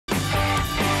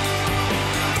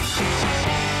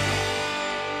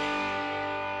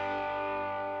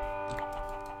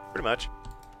pretty much.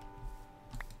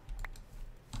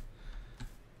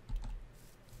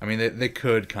 I mean, they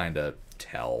could kind of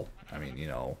tell. I mean, you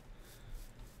know.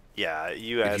 Yeah,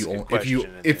 you ask a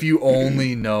question. If you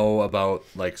only know about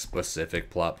like specific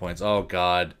plot points. Oh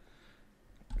God,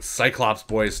 Cyclops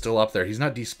boy is still up there. He's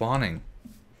not despawning.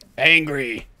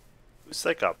 Angry. Who's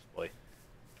Cyclops boy?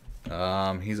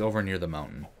 He's over near the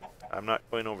mountain. I'm not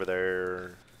going over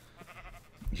there.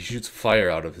 He shoots fire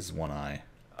out of his one eye.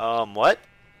 What?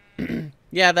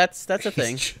 Yeah, that's a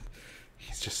thing.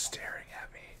 He's just staring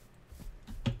at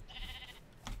me.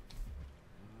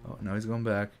 Oh, now he's going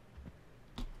back.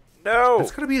 No! That's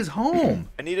gotta be his home.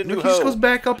 I need a new Look, he just hoe. goes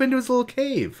back up into his little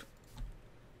cave.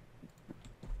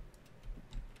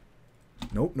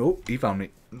 Nope, nope. He found me.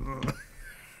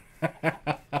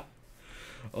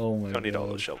 Oh my god. Don't need all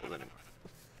those shovels anymore.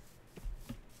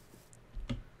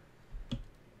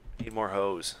 Need more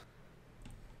hose.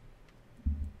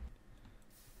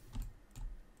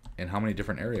 And how many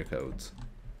different area codes?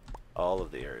 All of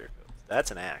the area codes.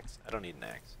 That's an axe. I don't need an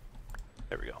axe.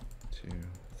 There we go. 2,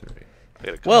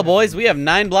 3. Well, boys, we have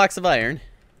 9 blocks of iron.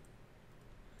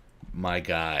 My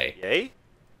guy. Yay?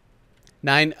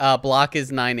 9 block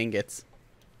is 9 ingots,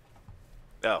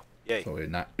 Oh, yay. So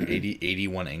not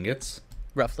 81 ingots.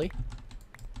 roughly.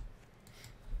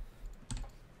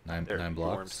 9 There,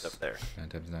 blocks. worm stuff there. 9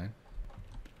 times 9.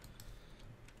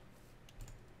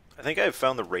 I think I've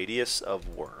found the radius of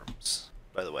worms.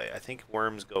 By the way, I think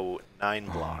worms go 9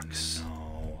 blocks. Oh,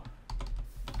 no.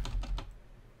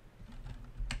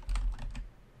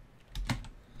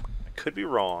 I could be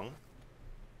wrong,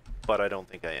 but I don't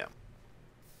think I am.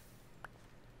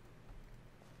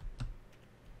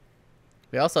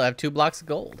 We also have 2 blocks of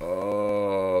gold.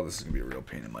 Oh, this is gonna be a real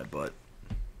pain in my butt.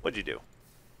 What'd you do?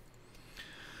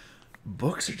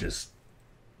 Books are just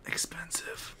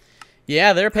expensive.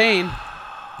 Yeah, they're a pain.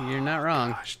 You're not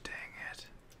wrong. Gosh dang it.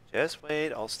 Just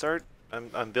wait. I'll start.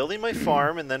 I'm building my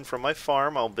farm, and then from my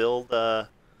farm, I'll build my.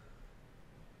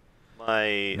 No,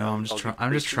 I'm I'll just do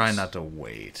I'm just trying creatures. not to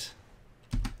wait.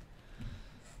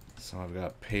 So I've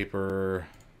got paper.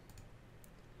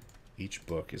 Each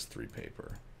book is 3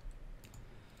 paper.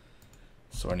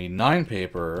 So I need 9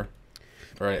 paper.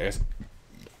 Or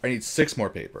I need 6 more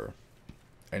paper.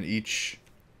 And each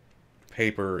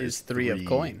paper Is is 3 of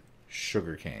coin.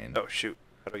 Sugar cane. Oh shoot!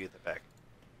 How do I get that back?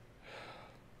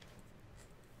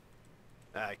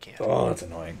 I can't. Oh, that's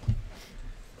annoying.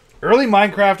 Early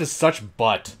Minecraft is such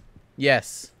butt.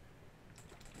 Yes.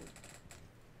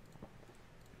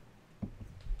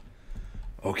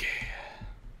 Okay.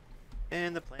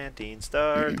 And the planting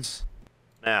starts.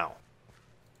 Now,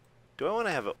 do I want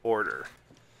to have an order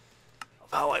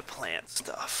of how I plant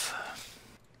stuff?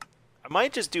 I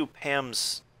might just do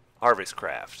Pam's Harvest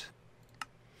Craft.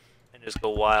 And just go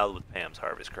wild with Pam's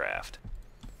Harvest Craft.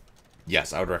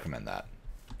 Yes, I would recommend that.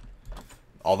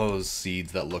 All those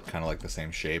seeds that look kind of like the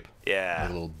same shape. Yeah. Like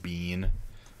a little bean.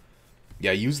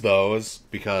 Yeah, use those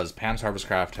because Pam's Harvest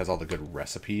Craft has all the good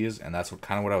recipes, and that's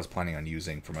kind of what I was planning on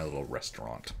using for my little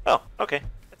restaurant. Oh, okay.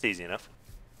 That's easy enough.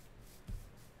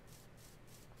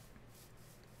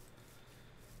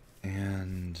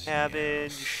 And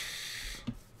Cabbage.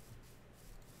 yeah.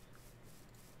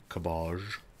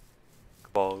 Cabbage.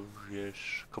 Cabbage, yes,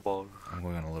 cabbage. I'm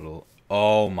going on a little.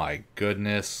 Oh my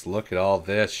goodness! Look at all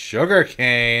this sugar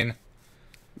cane.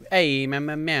 Hey,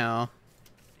 meow.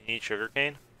 You need sugar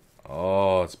cane?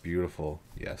 Oh, it's beautiful.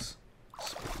 Yes.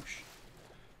 Spoosh.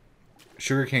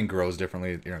 Sugar cane grows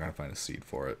differently. You're not gonna find a seed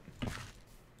for it.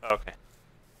 Okay.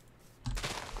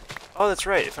 Oh, that's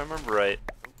right. If I remember right.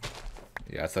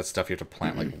 Yeah, it's that stuff you have to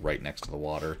plant like right next to the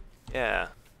water. Yeah.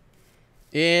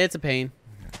 It's a pain.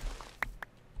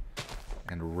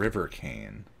 And river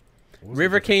cane. What was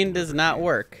River the difference cane in does river not cane?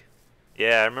 work.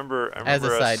 Yeah, I remember As a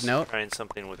side us note. trying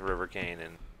something with river cane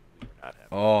and we were not happy.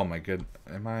 Oh my good.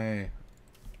 Am I?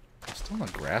 I'm still in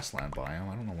the grassland biome.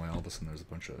 I don't know why all of a sudden there's a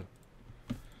bunch of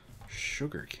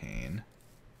sugar cane.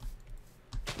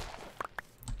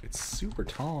 It's super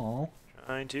tall.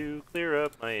 Trying to clear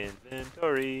up my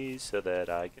inventory so that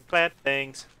I can plant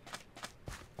things.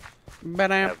 Have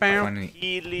my Finding-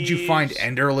 tea Did you find leaves.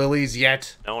 ender lilies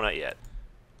yet? No, not yet.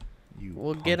 You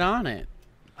We'll punk. get on it.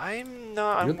 I'm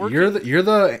not. I'm working. You're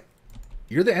the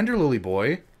ender lily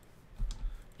boy.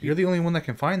 You're the only one that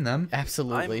can find them.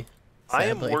 Absolutely. I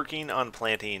am Sadly. working on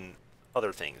planting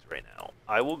other things right now.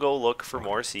 I will go look for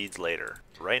more seeds later.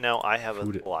 Right now, I have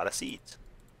Food- a lot of seeds.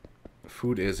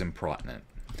 Food is important.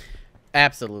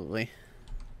 Absolutely.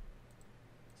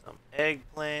 Some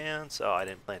eggplants. Oh, I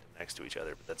didn't plant them next to each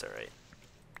other, but that's all right.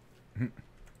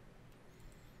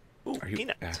 Ooh, Are you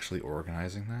peanuts. actually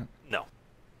organizing that? No.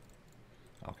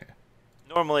 Okay.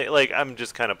 Normally, like, I'm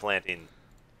just kind of planting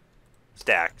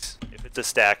stacks. If it's a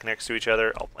stack next to each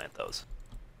other, I'll plant those.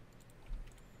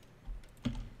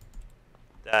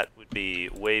 That would be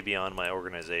way beyond my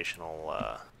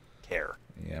organizational care.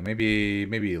 Yeah, maybe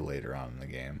later on in the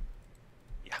game.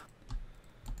 Yeah.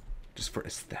 Just for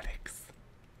aesthetics.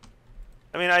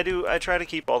 I mean, I try to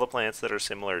keep all the plants that are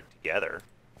similar together.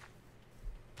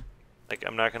 Like,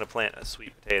 I'm not going to plant a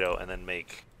sweet potato and then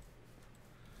make...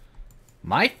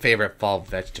 My favorite fall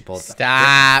vegetable is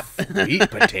Stop. sweet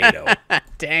potato.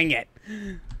 Dang it.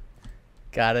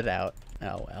 Got it out.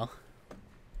 Oh, well.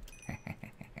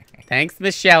 Thanks,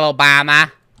 Michelle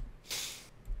Obama.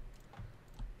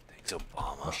 Thanks,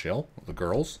 Obama. Michelle, the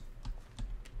girls.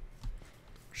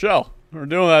 Michelle, we're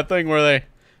doing that thing where they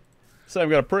say I'm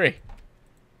going to pray.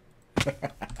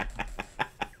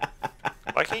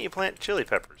 Why can't you plant chili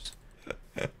peppers?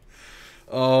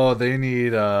 Oh, they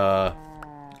need I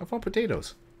want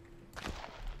potatoes.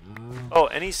 Oh,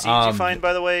 any seeds you find,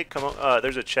 by the way, come on.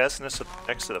 There's a chest next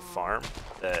to the farm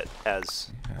that has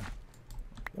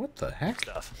What the heck?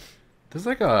 stuff. There's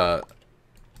like a...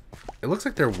 It looks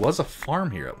like there was a farm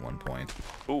here at one point.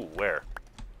 Ooh, where?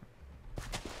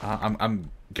 I'm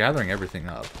gathering everything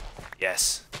up.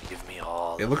 Yes, give me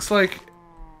all. It looks like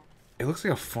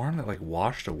a farm that like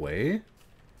washed away.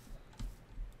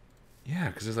 Yeah,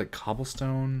 because there's like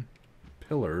cobblestone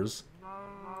pillars.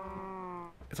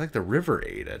 It's like the river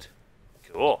ate it.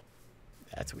 Cool.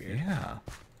 That's weird. Yeah.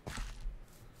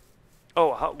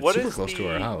 Oh, what super is close to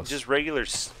our house. just regular?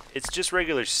 It's just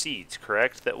regular seeds,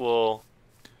 correct? That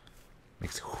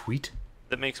Makes wheat.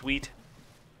 that makes wheat.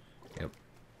 Yep.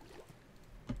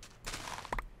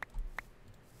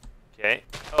 Okay.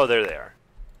 Oh, there they are.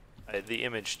 The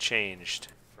image changed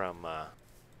from.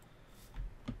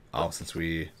 Oh, since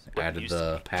we What added used to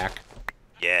the be. pack.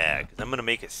 Yeah, because I'm gonna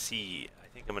make a seed. I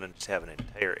think I'm gonna just have an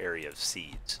entire area of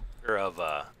seeds or of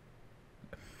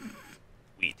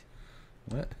wheat.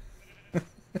 What?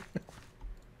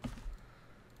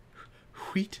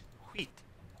 Wheat. Wheat.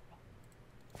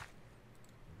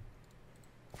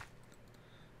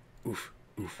 Oof.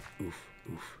 Oof. Oof.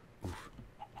 Oof. Oof.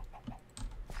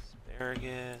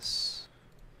 Asparagus.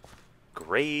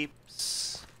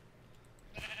 Grapes.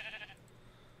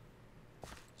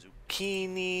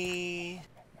 Zucchini.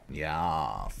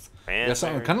 Yeah. Cranberry. Yeah, so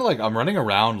I'm kind of like I'm running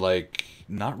around like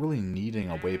not really needing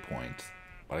a waypoint,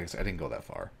 but I guess I didn't go that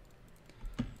far.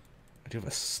 I do have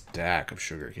a stack of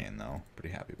sugarcane though.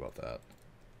 Pretty happy about that.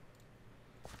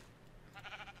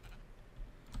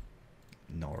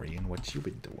 Norian, what you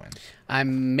been doing?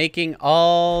 I'm making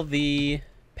all the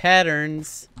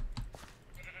patterns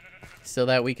so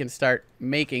that we can start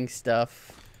making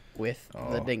stuff with the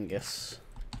Oh. dingus.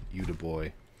 You the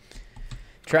boy.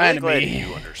 Trying I'm really to glad be.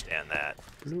 you understand that.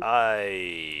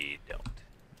 I don't.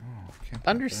 Oh, can't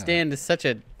Understand is such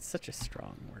a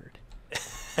strong word.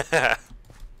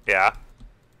 Yeah.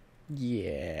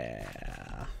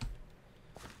 Yeah.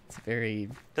 It's a very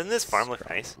Doesn't this farm look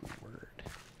strong nice? word.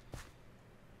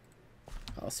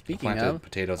 Oh, speaking Planted of,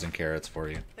 potatoes and carrots for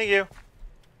you. Thank you.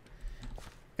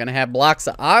 gonna have blocks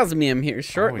of osmium here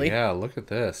shortly. Oh yeah, look at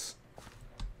this.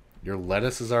 Your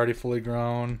lettuce is already fully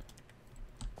grown.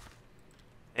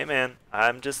 Hey man,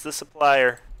 I'm just the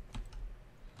supplier.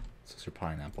 This is your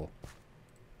pineapple.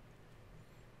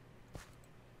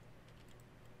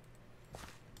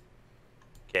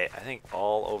 Okay, I think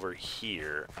all over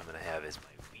here I'm gonna have is my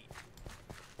wheat.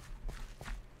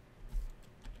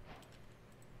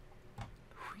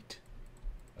 Wheat.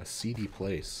 A seedy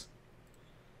place.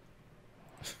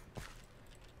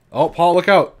 Oh, Paul, look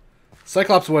out!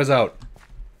 Cyclops boy's out.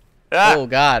 Ah! Oh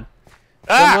God.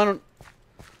 Ah! Someone...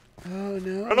 Oh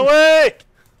no. Run away!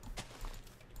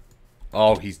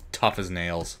 Oh, he's tough as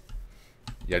nails.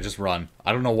 Yeah, just run.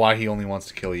 I don't know why he only wants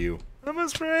to kill you. I'm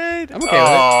afraid. I'm okay with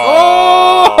it.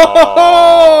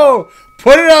 Oh!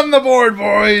 Put it on the board,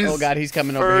 boys! Oh God, he's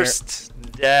coming over First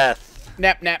death. here.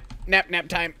 Nap time. Nap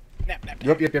time. Yep.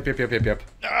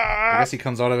 I guess he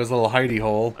comes out of his little hidey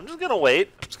hole. I'm just gonna wait.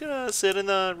 I'm just gonna sit in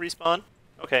the respawn.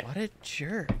 Okay. What a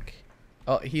jerk.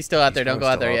 Oh, he's still out there. Don't go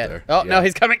out probably there still yet. out there. Oh no, Yeah.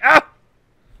 he's coming. Ah!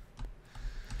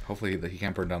 Hopefully he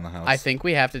can't burn down the house. I think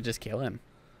we have to just kill him.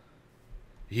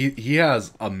 He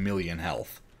has 1,000,000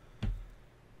 health.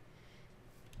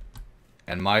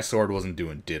 And my sword wasn't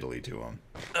doing diddly to him.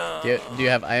 Do you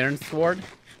have iron sword?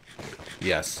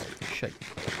 Yes. Shit.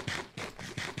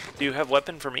 Do you have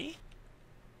weapon for me?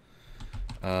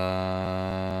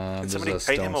 There's somebody a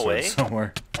kite him stone sword away?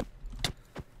 somewhere.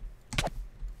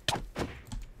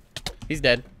 He's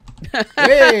dead.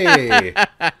 Hey!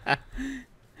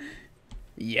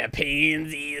 Yeah,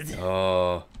 pansies.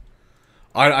 Oh.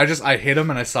 I hit him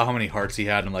and I saw how many hearts he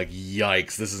had and I'm like,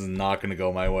 yikes, this is not gonna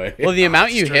go my way. Well, the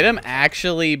amount you hit him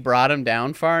actually brought him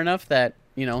down far enough that,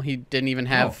 you know, he didn't even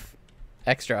have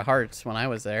extra hearts when I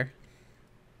was there.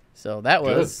 So that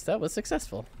was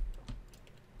successful.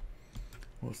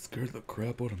 Well, it scared the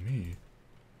crap out of me.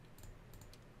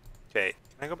 Okay,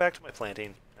 can I go back to my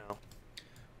planting now?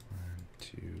 1,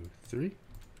 2, 3.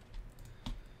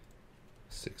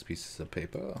 6 pieces of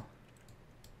paper.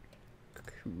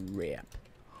 Crap.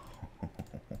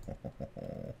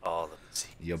 All of the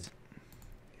seeds.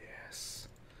 Yes.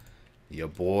 Your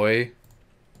boy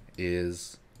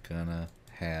is gonna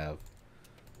have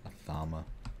a Thama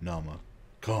Nama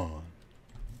Con.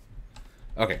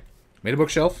 Okay. Made a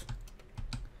bookshelf.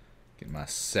 Get my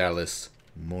Salus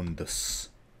Mundus.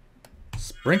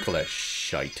 Sprinkle that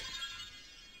shite.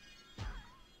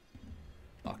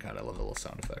 Oh god, I love the little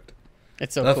sound effect.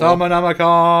 It's so The cool. Thama Nama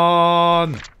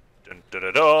Con! Dun, dun,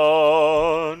 dun,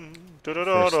 dun, dun, dun,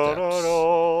 dun, dun,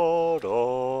 dun,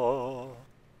 dun.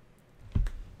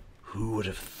 Who would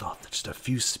have thought that just a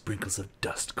few sprinkles of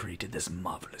dust created this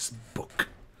marvelous book?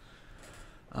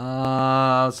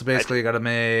 So basically you gotta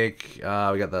make, we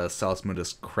got the Salus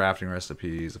Mundus crafting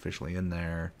recipes officially in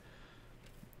there.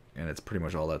 And it's pretty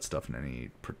much all that stuff in any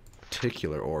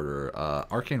particular order.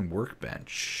 Arcane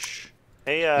Workbench.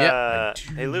 Hey, Yep.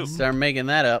 hey, Luke. Start making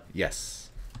that up.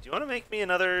 Yes. Do you want to make me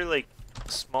another, like,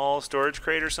 small storage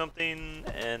crate or something,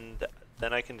 and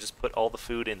then I can just put all the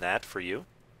food in that for you?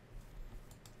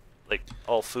 Like,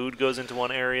 all food goes into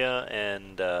one area,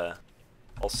 and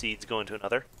all seeds go into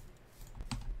another?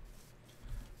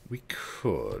 We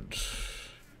could.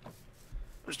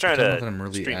 I'm just trying I don't know to that I'm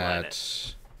really streamline at...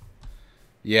 it.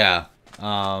 Yeah. Hold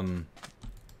on.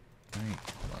 Let me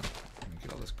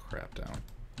get all this crap down.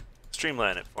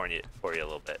 Streamline it for you a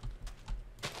little bit.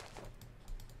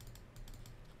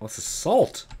 What's the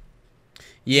salt?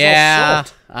 Yeah,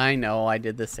 salt. I know. I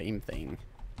did the same thing.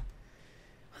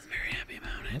 Wasn't very happy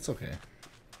about it. That's okay.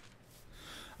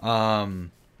 Now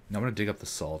I'm gonna dig up the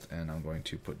salt and I'm going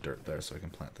to put dirt there so I can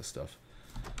plant this stuff.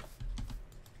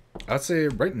 I'd say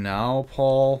right now,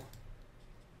 Paul.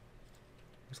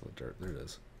 Where's all the dirt? There it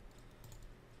is.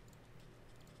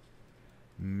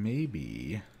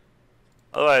 Maybe.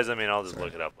 Otherwise, I mean, I'll just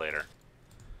look it up later.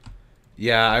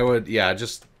 Yeah, I would. Yeah,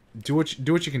 just do what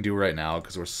you can do right now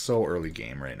because we're so early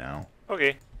game right now.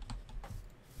 Okay.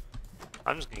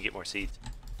 I'm just gonna get more seeds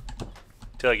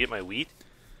till I get my wheat.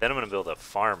 Then I'm gonna build a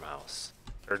farmhouse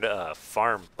or a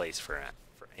farm place for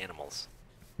animals.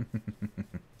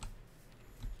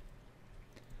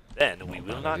 Then we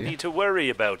will not need to worry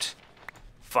about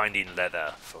finding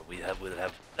leather, for we'll have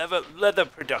leather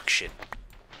production.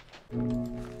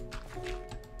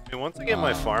 And once I get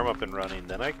my farm up and running,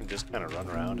 then I can just kind of run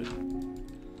around and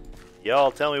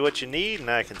y'all tell me what you need, and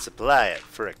I can supply it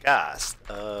for a cost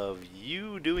of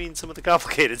you doing some of the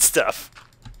complicated stuff.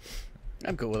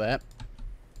 I'm cool with that.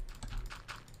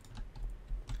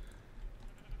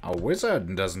 A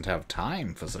wizard doesn't have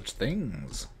time for such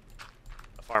things.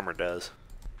 A farmer does.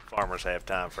 Farmers have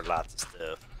time for lots of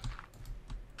stuff.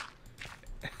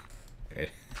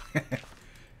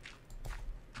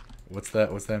 What's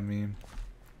that mean?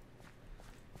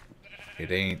 It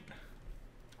ain't.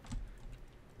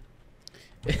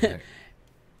 It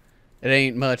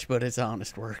ain't much, but it's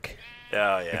honest work.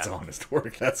 Oh, yeah. It's honest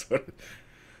work. That's what.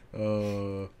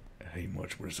 It ain't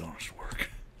much, but it's honest work.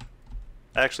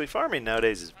 Actually, farming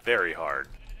nowadays is very hard.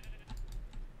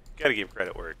 Gotta give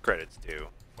credit where credit's due.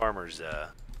 Farmers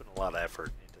putting a lot of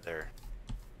effort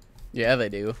Yeah, they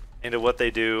do. into what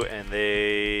they do, and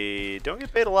they don't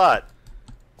get paid a lot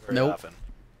very Nope. often.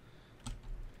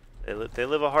 They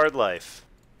live a hard life.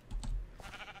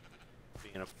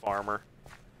 Being a farmer.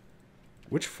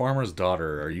 Which farmer's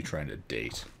daughter are you trying to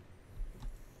date?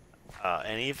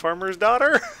 Any farmer's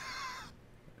daughter?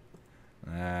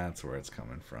 That's where it's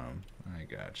coming from. I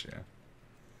gotcha.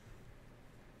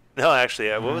 No, actually,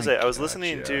 what was I it? I was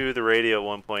listening gotcha. to the radio at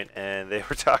one point, and they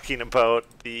were talking about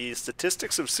the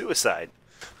statistics of suicide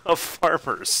of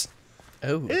farmers.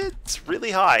 Oh. It's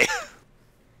really high.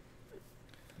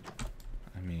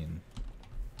 I mean,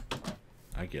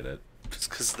 I get it. Just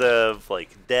because of,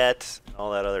 like, debt and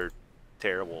all that other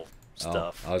terrible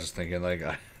stuff. I was just thinking, like,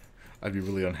 I'd be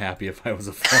really unhappy if I was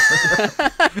a farmer.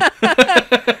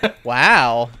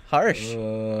 Wow. Harsh. I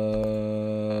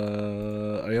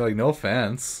mean, like, no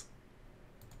offense.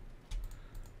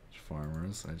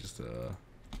 Farmers, I just,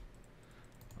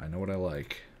 I know what I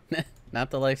like. Not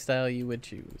the lifestyle you would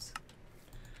choose.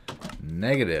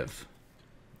 Negative.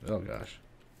 Oh, gosh.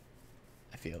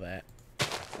 I feel that.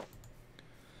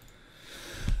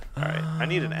 Alright, I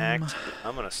need an axe.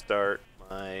 I'm going to start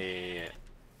my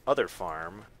other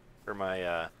farm, or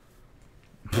my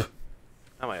not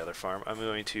my other farm. I'm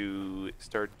going to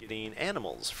start getting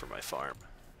animals for my farm.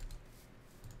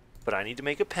 But I need to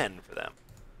make a pen for them.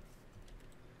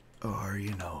 Or,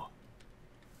 you know,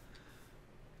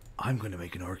 I'm going to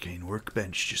make an arcane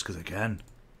workbench just because I can.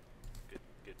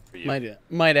 Good for you.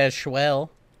 Might as well.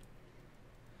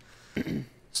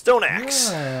 Stone axe.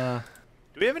 Yeah.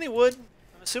 Do we have any wood?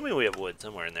 I'm assuming we have wood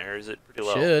somewhere in there. Is it pretty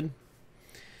low? Should.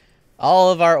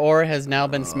 All of our ore has now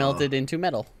been smelted into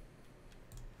metal.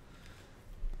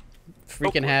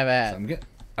 Freaking have at. So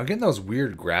I'm getting those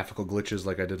weird graphical glitches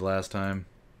like I did last time.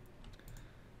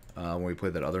 When we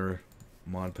played that other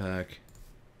mod pack.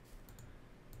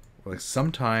 Like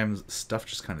sometimes stuff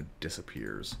just kind of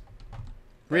disappears.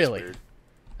 Really? Weird.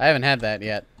 I haven't had that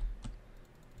yet.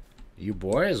 You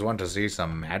boys want to see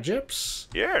some magics?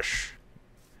 Yes.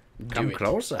 Come it.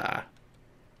 closer.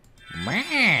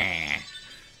 Meh.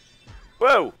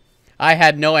 Whoa. I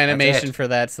had no animation it. for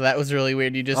that, so that was really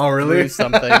weird. You just Oh, really? threw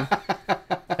something.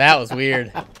 That was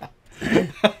weird.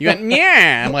 You went,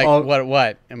 yeah. I'm like,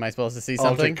 what? Am I supposed to see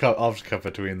something? I'll just cut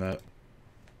between that.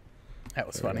 That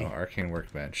was There we funny. go, arcane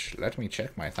workbench. Let me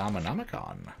check my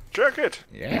Thaumonomicon. Check it.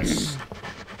 Yes.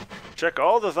 Check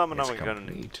all the It's Thaumonomicon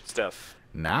complete. stuff.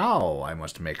 Now I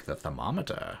must make the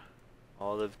thermometer.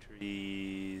 Olive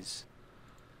trees.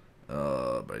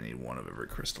 But I need one of every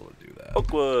crystal to do that.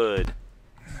 Oakwood.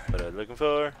 What I'm looking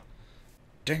for.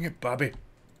 Dang it, Bobby.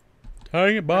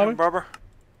 Dang it, Bobby. Barber.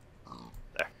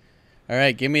 All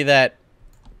right, give me that.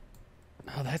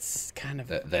 Oh, that's kind of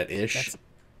That ish. that's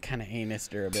kind of anus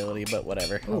durability, but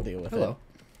whatever. I'll deal with hello.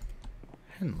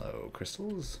 it. Hello,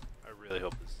 crystals. I really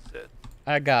hope this is it.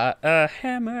 I got a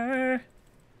hammer.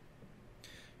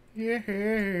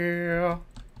 Yeah.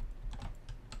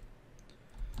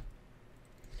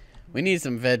 We need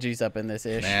some veggies up in this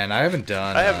ish. Man, I haven't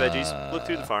done. I have veggies. Look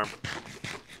through the farm.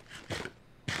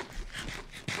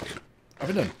 I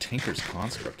haven't done Tinker's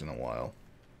Construct in a while.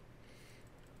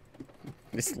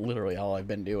 It's literally all I've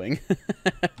been doing.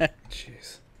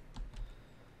 Jeez.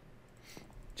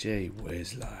 Jay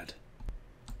whiz, lad.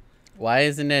 Why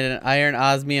isn't it an iron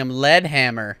osmium lead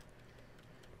hammer?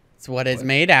 It's what it's What?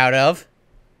 made out of.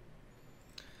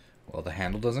 Well, the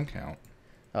handle doesn't count.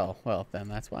 Oh, well, then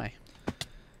that's why.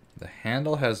 The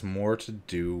handle has more to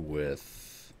do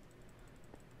with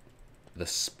the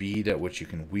speed at which you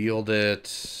can wield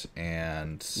it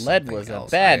and Lead something was a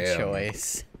else. bad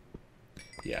choice.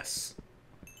 Yes.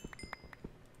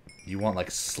 You want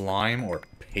like slime or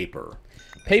paper?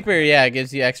 Paper, yeah, it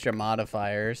gives you extra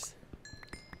modifiers.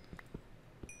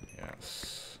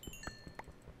 Yes.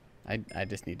 I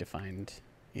just need to find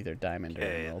either diamond or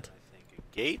Okay, I emerald. think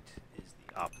a gate is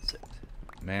the opposite.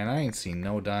 Man, I ain't seen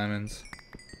no diamonds.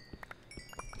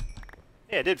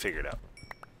 Yeah, I did figure it out.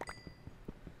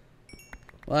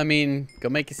 Well, I mean, go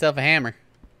make yourself a hammer.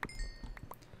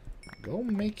 Go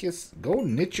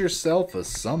knit yourself a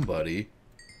somebody.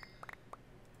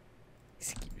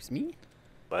 Excuse me?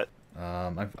 But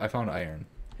I found iron.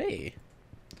 Hey,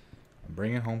 I'm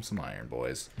bringing home some iron,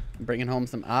 boys. I'm bringing home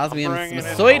some osmium bringing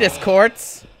it sweetest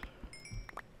quartz.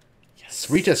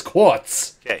 Sweetest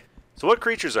quartz. okay. So what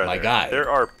creatures are My there? guy. There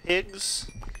are pigs.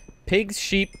 Pigs,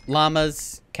 sheep,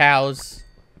 llamas, cows,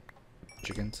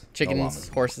 Chickens. No chickens, llamas.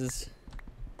 horses.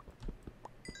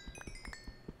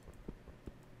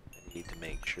 I need to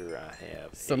make sure I have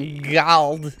Some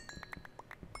gold.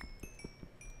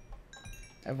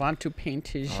 I want to paint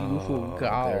his you Oh,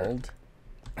 gold.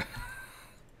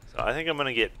 So I think I'm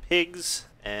gonna get pigs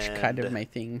and It's kind of my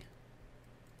thing.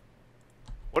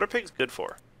 what are pigs good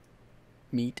for?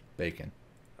 Meat. Bacon.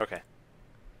 Okay.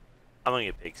 I'm gonna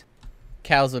get pigs.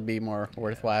 Cows would be more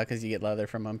worthwhile because you get leather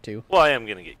from them too. Well, I am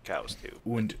gonna get cows too.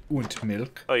 Und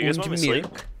milk. Oh, you guys Und want me to sleep?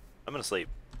 milk. I'm gonna sleep.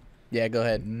 Yeah, go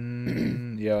ahead.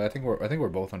 Yeah, I think we're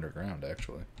both underground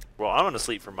actually. Well, I'm gonna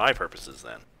sleep for my purposes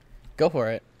then. Go for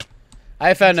it.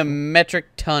 I found a metric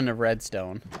ton of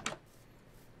redstone.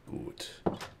 Good.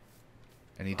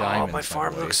 Any Oh, diamonds? my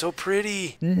farm looks so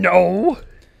pretty. No.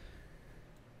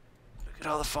 Look at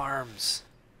all the farms.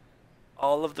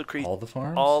 All of the All the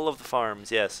farms. All of the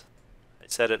farms. Yes. I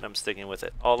said it and I'm sticking with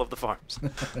it. All of the farms.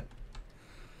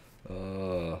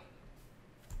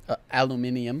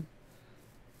 Aluminium.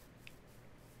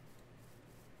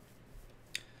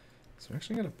 So we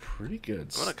actually got a pretty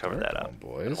good. I'm gonna cover start that up,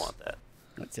 going, I don't boys. want that.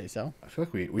 I'd say so. I feel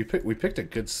like we picked a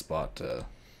good spot to.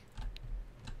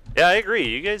 Yeah, I agree.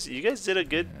 You guys did a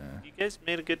good. Yeah. You guys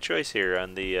made a good choice here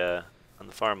on the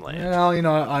farmland. Well, you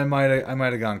know, I might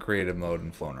have gone creative mode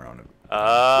and flown around it. Well,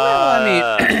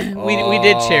 I mean, we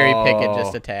did cherry pick it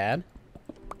just a tad.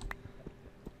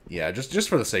 Yeah, just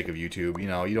for the sake of YouTube, you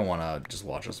know, you don't want to just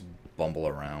watch us bumble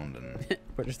around and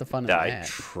But just the fun of Die. that.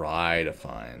 try to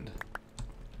find.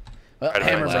 Well, Try to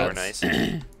hammer find bolts. somewhere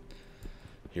nice.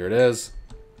 Here it is.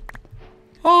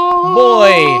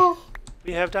 Boy!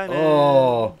 We have diamonds.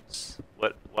 Oh.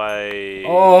 What? Why?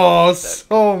 Oh, is that?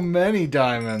 so many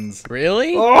diamonds.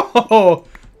 Really? Oh,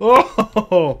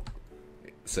 oh,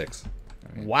 6.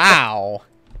 I mean, Wow.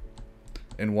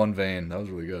 in one vein. That was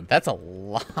really good. That's a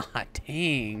lot.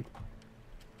 Dang.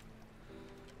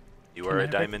 You are a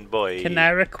diamond boy. Can I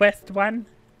request one?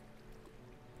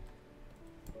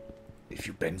 If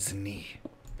you bend the knee.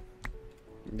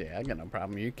 Yeah, I got no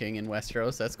problem. You're king in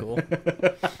Westeros. That's cool.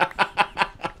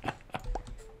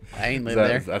 I ain't lived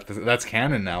there. That's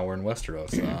canon now. We're in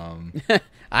Westeros.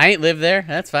 I ain't lived there.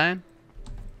 That's fine.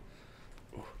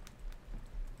 Oh,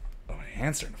 my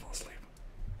hand's starting to fall asleep.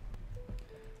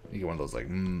 You get one of those like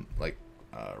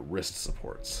wrist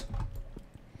supports.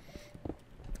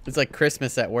 It's like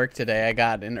Christmas at work today. I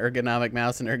got an ergonomic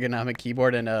mouse, an ergonomic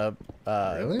keyboard, and a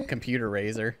Really? computer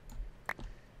razor.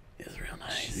 It's real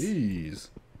nice. Jeez.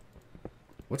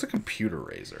 What's a computer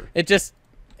razor? It's just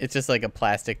like a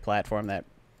plastic platform that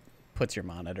puts your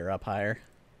monitor up higher.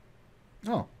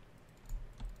 Oh.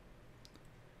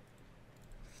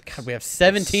 God, we have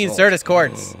 17 Basalt. Certus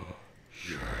quartz.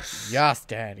 Yes. Yas,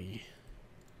 daddy.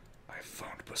 I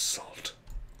found basalt.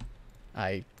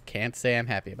 I can't say I'm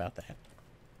happy about that.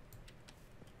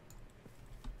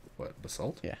 What,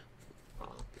 basalt? Yeah.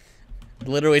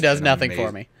 Literally does an nothing for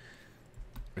amazing- me.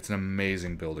 It's an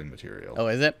amazing building material. Oh,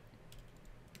 is it?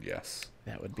 Yes.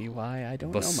 That would be why I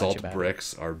don't know much Basalt about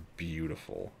bricks are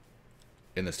beautiful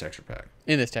in this texture pack.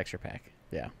 it. In this texture pack.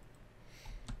 Yeah.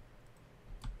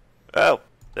 Oh,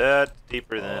 that's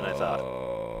deeper than I thought.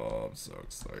 Oh, I'm so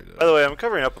excited. By the way, I'm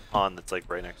covering up a pond that's like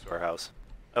right next to our house.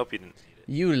 I hope you didn't see it.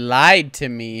 You lied to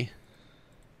me.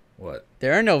 What?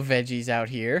 There are no veggies out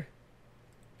here.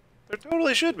 There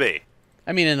totally should be.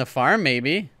 I mean, in the farm,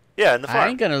 maybe. Yeah, in the I farm.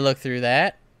 ain't gonna look through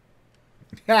that.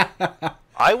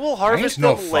 I will I harvest ain't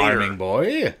no them later. farming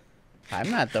boy. I'm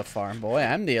not the farm boy.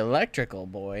 I'm the electrical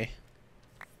boy.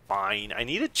 Fine. I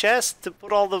need a chest to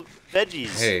put all the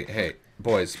veggies. Hey,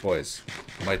 boys.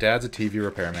 My dad's a TV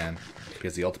repairman. He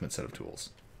has the ultimate set of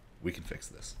tools. We can fix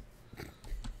this.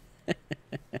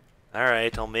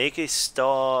 Alright, I'll make a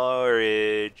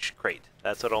storage crate.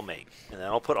 That's what I'll make. And then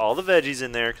I'll put all the veggies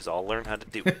in there because I'll learn how to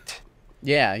do it.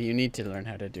 Yeah, you need to learn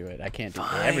how to do it. I can't do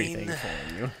Fine. everything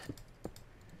for you.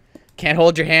 Can't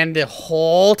hold your hand the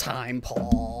whole time,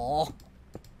 Paul.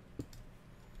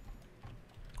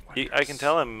 I can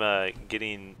tell I'm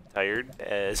getting tired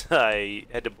as I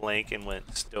had to blank and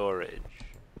went storage.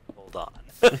 Hold on.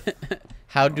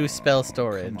 How do spell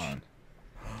storage? Come on.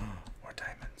 More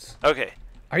diamonds. Okay.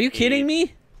 Are you kidding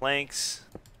me? Planks.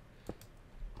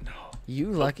 No. You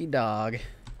lucky dog.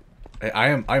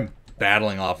 I'm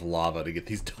battling off lava to get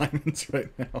these diamonds right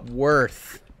now.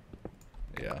 Worth.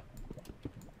 Yeah.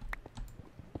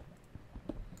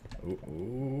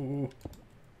 Ooh.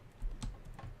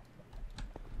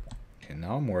 Okay,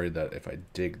 now I'm worried that if I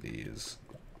dig these...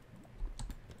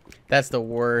 That's the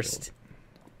worst.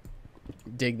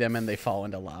 Dig them and they fall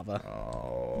into lava.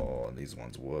 Oh, these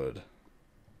ones would.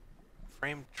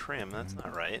 Frame trim. That's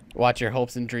not right. Watch your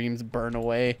hopes and dreams burn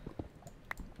away.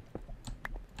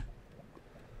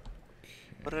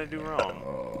 What did I do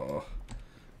wrong?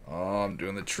 Oh, I'm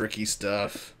doing the tricky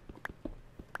stuff.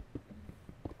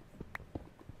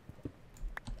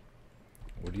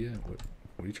 What are you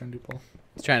trying to do, Paul?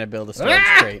 He's trying to build a storage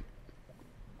crate.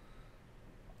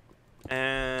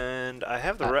 And I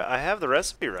have the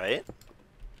recipe right.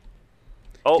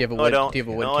 Oh, Do you have a no, wood, I don't. do you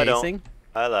have a wood No, I don't. casing?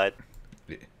 I lied.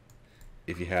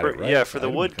 If you had it right. Yeah, for the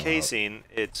item wood would come casing,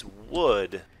 it's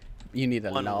wood. You need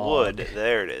a One log. wood.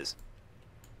 There it is.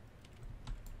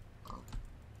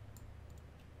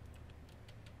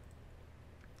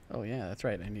 Oh yeah, that's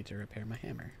right. I need to repair my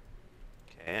hammer.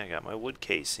 Okay, I got my wood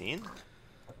casing.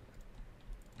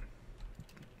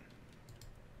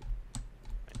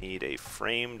 I need a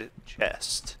framed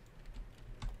chest.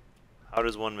 How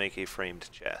does one make a framed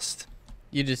chest?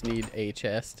 You just need a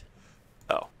chest.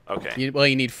 Oh, okay. You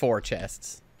need 4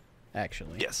 chests,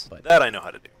 actually. Yes, But that I know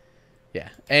how to do. yeah,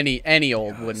 any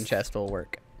old Yes. wooden chest will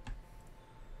work.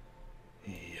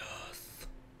 Yes.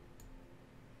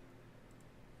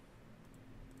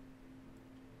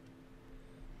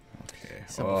 Okay.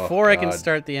 So Oh, before I can God.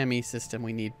 start the ME system,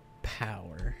 we need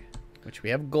power, which we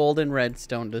have gold and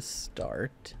redstone to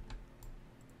start.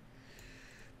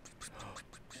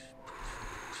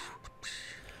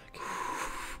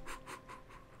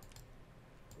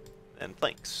 And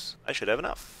planks. I should have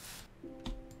enough.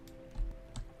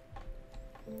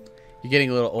 You're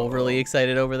getting a little overly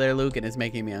excited over there, Luke, and it's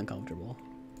making me uncomfortable.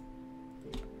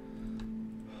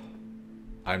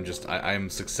 I'm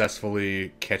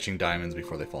successfully catching diamonds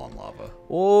before they fall in lava.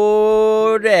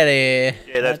 Oh, daddy.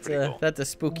 Yeah, that's pretty cool. That's a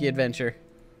spooky adventure.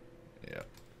 Yeah.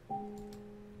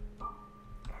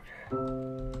 Okay.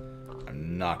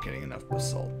 I'm not getting enough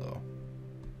basalt though.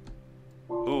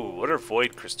 Ooh, what are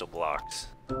void crystal blocks?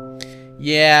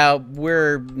 Yeah,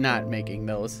 we're not making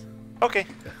those. Okay.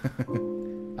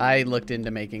 I looked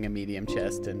into making a medium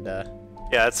chest, and Yeah,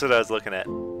 that's what I was looking at.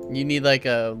 you need like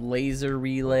a laser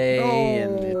relay,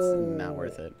 and it's not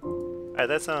worth it. Alright,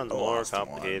 that sounds more lost one.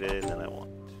 complicated than I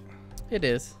want. It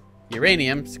is.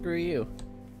 Uranium, screw you.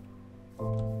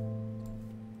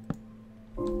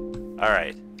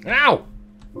 Alright. Ow!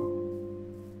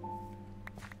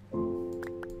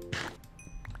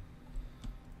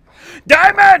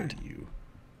 Diamond! You.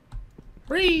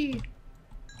 Free!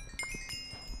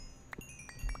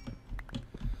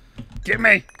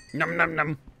 Gimme! Num num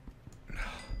num.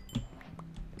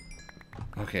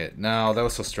 Okay, now that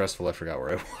was so stressful I forgot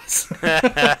where I was.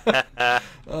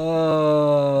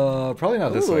 Probably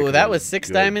not this way. Ooh, 'cause that it was 6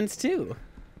 good. diamonds too.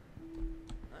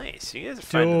 Nice. You guys are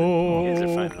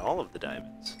finding all of the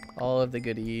diamonds. All of the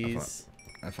goodies.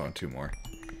 I found 2 more.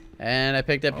 And I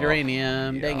picked up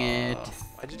uranium. Dang it.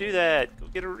 Why'd you do that? Go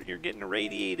get you're getting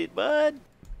irradiated, bud.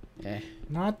 Eh,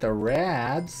 Not the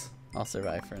rads. I'll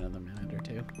survive for another minute or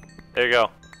 2. There you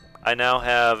go. I now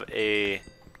have a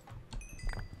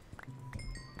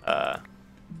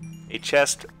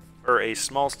chest or a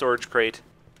small storage crate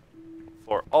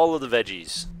for all of the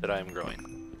veggies that I'm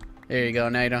growing. There you go.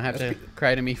 Now you don't have to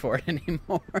cry to me for it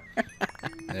anymore.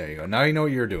 There you go. Now you know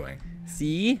what you're doing.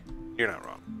 See? You're not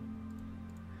wrong.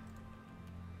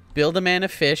 Build a man a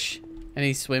fish, and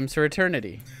he swims for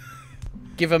eternity.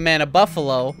 Give a man a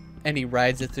buffalo, and he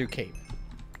rides it through Cape.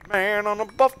 Man on a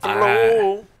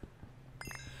buffalo.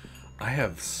 I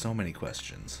have so many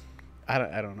questions.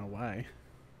 I don't know why.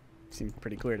 Seemed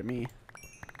pretty clear to me.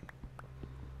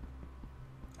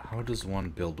 How does one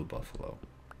build a buffalo?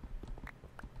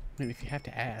 I mean, if you have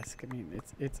to ask, I mean,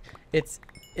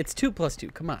 it's 2 plus 2.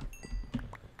 Come on.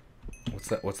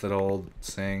 What's that old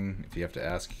saying? If you have to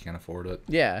ask, you can't afford it.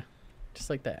 Yeah, just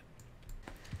like that.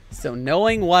 So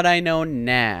knowing what I know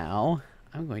now,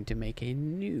 I'm going to make a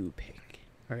new pick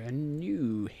or a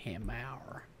new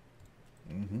hammer.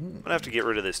 I'm gonna have to get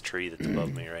rid of this tree that's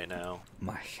above me right now.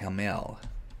 My hamel.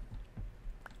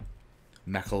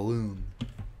 Macaloon.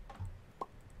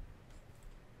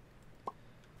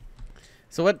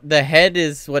 So what the head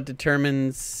is what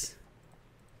determines.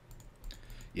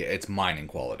 Yeah, it's mining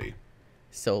quality.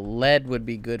 So lead would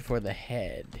be good for the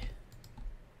head.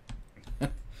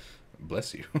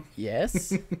 Bless you.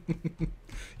 Yes.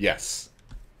 Yes.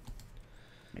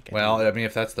 Okay. Well, I mean,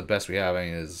 if that's the best we have, I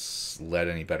mean, is lead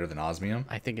any better than osmium?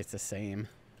 I think it's the same.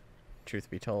 Truth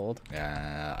be told.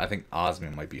 Yeah, I think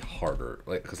osmium might be harder,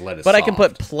 like because lead is. But soft. I can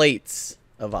put plates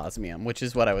of osmium, which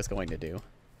is what I was going to do.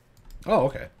 Oh,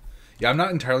 okay. Yeah, I'm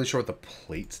not entirely sure what the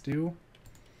plates do.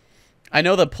 I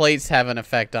know the plates have an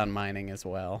effect on mining as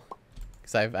well,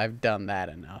 because I've done that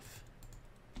enough.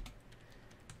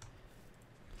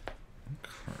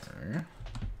 Okay.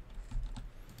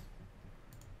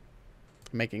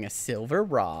 I'm making a silver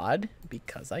rod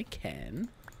because I can.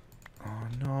 Oh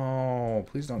no!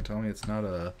 Please don't tell me it's not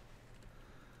a.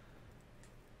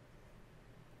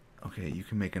 Okay, you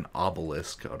can make an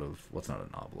obelisk out of what's not an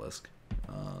obelisk.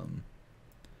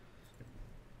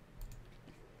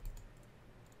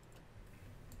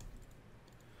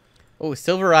 Oh,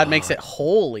 silver rod makes it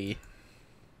holy.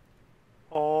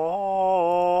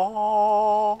 Oh.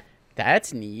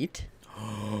 That's neat.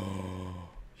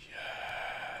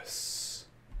 Yes.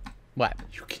 What?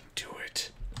 You can do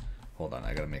it. Hold on,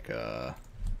 I gotta make a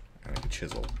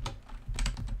chisel.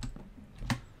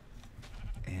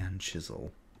 And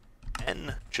chisel.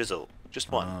 And chisel.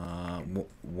 Just one.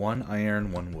 One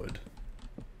iron, 1 wood.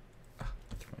 Ah,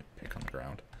 threw my pick on the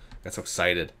ground. I got so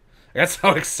excited.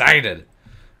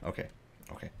 Okay.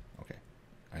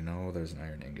 I know there's an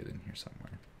iron ingot in here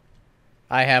somewhere.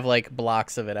 I have like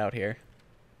blocks of it out here.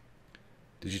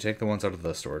 Did you take the ones out of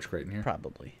the storage crate in here?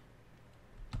 Probably.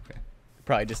 Okay.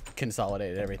 Probably just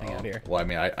consolidated everything out here. Well, I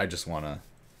mean, I just want to...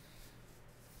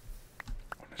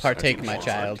 Partake, my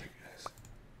child.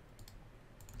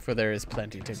 For there is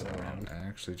plenty to go I'm around.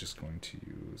 actually just going to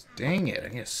use... Dang it, I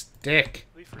need a stick.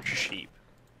 Wait for sheep.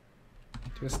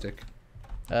 Do a stick.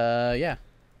 Yeah.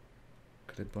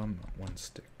 Could I bum 1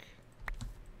 stick?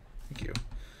 Thank you.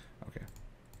 Okay.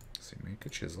 So you make a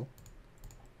chisel.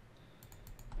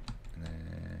 And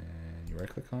then you right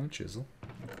click on a chisel.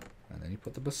 And then you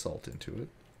put the basalt into it.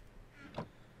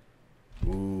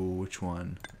 Ooh, which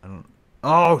one? I don't...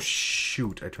 Oh,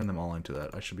 shoot. I turned them all into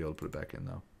that. I should be able to put it back in,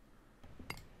 though.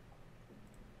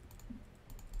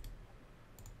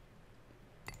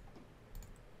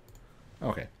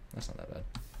 Okay, that's not that bad.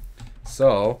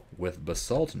 So, with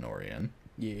Basalt Norian...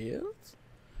 Yes.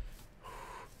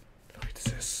 Look at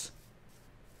this.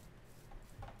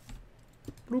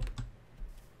 Bloop.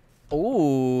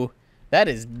 Ooh, that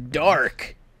is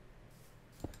dark.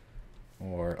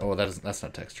 Or... Oh, that's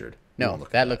not textured. No, Look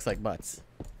at that looks like butts.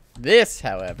 This,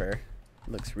 however,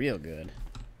 looks real good.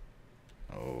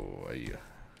 Oh, I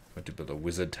went to build a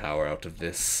wizard tower out of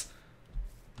this.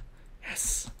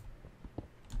 Yes.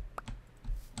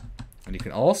 And you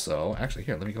can also... Actually,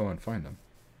 here, let me go and find them.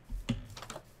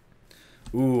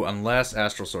 Ooh, unless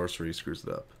Astral Sorcery screws it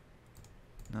up.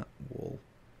 Not wool.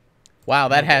 Wow,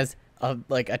 that has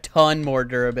like a ton more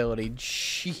durability.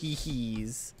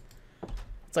 Jeez.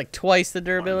 It's like twice the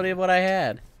durability of what I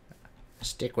had.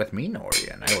 Stick with me,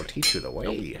 Norian. I will teach you the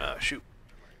way. Shoot.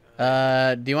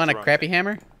 Do you want a Wrong crappy thing.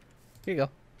 hammer? Here you go.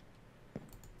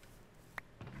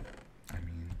 I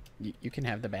mean... You can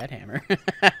have the bad hammer.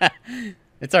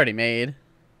 It's already made.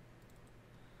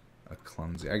 A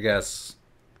clumsy... I guess...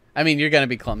 I mean, you're going to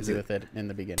be clumsy with it in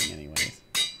the beginning anyways.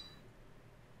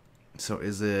 So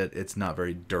is it... It's not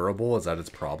very durable? Is that its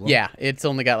problem? Yeah, it's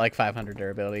only got like 500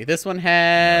 durability. This one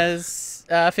has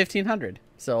 1500,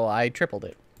 so I tripled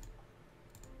it.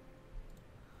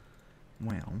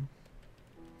 Well...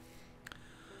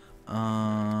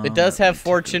 It does have let me take a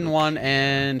Fortune look 1 here.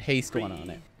 and Haste 1 on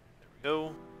it.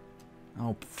 Go.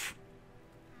 Oh,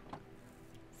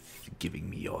 giving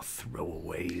me your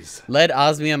throwaways. Lead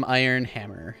Osmium Iron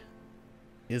Hammer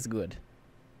is good.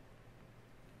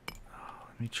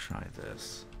 Let me try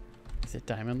this. Is it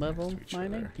diamond level to each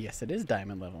mining? other. Yes, it is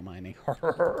diamond level mining.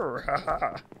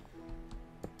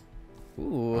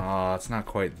 Ooh. Oh, it's not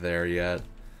quite there yet.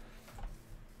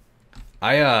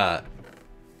 Back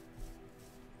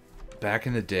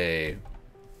in the day,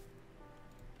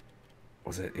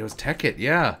 it was Tekkit,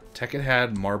 yeah. Tekkit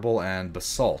had marble and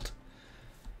basalt.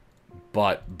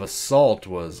 But basalt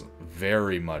was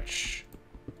very much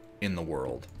in the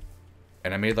world.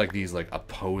 And I made like these like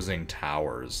opposing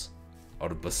towers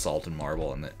out of basalt and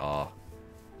marble, and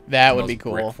That would those be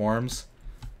cool. brick forms.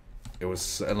 It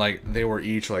was and like they were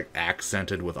each like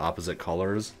accented with opposite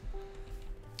colors.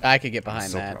 I could get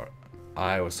behind that. Proud.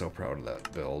 I was so proud of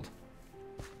that build.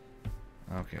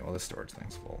 Okay, well this storage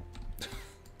thing's full.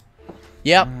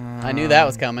 Yep, I knew that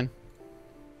was coming.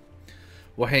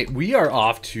 Well, hey, we are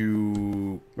off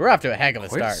to We're off to a heck of a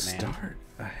quite start, man.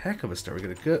 A heck of a start.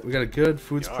 We got a good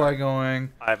food supply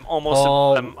going. I'm almost.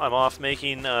 Paul- I'm off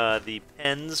making the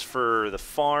pens for the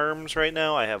farms right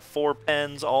now. I have 4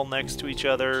 pens all next to each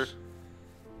other.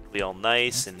 It'll be all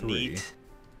nice That's and 3. neat.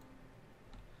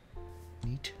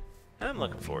 Neat. I'm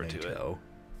looking forward to it. NATO.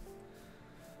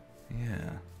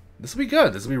 Yeah, this will be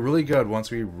good. This will be really good once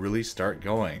we really start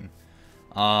going.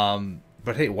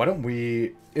 But hey, why don't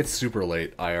we? It's super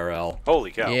late IRL. Holy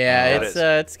cow! Yeah, it is.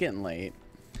 it's getting late.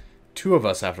 2 of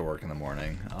us have to work in the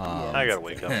morning. I gotta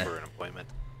wake up for an appointment.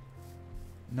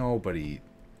 Nobody.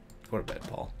 Go to bed,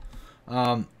 Paul.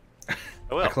 I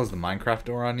will. I closed the Minecraft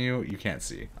door on you. You can't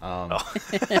see. Oh.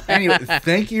 Anyway,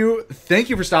 thank you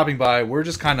for stopping by. We're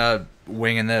just kind of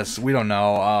winging this. We don't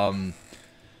know.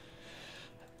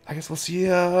 I guess we'll see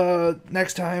you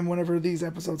next time whenever these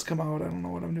episodes come out. I don't know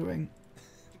what I'm doing.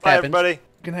 Bye, Happens. everybody.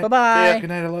 Good night. Bye-bye. Good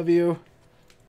night. I love you.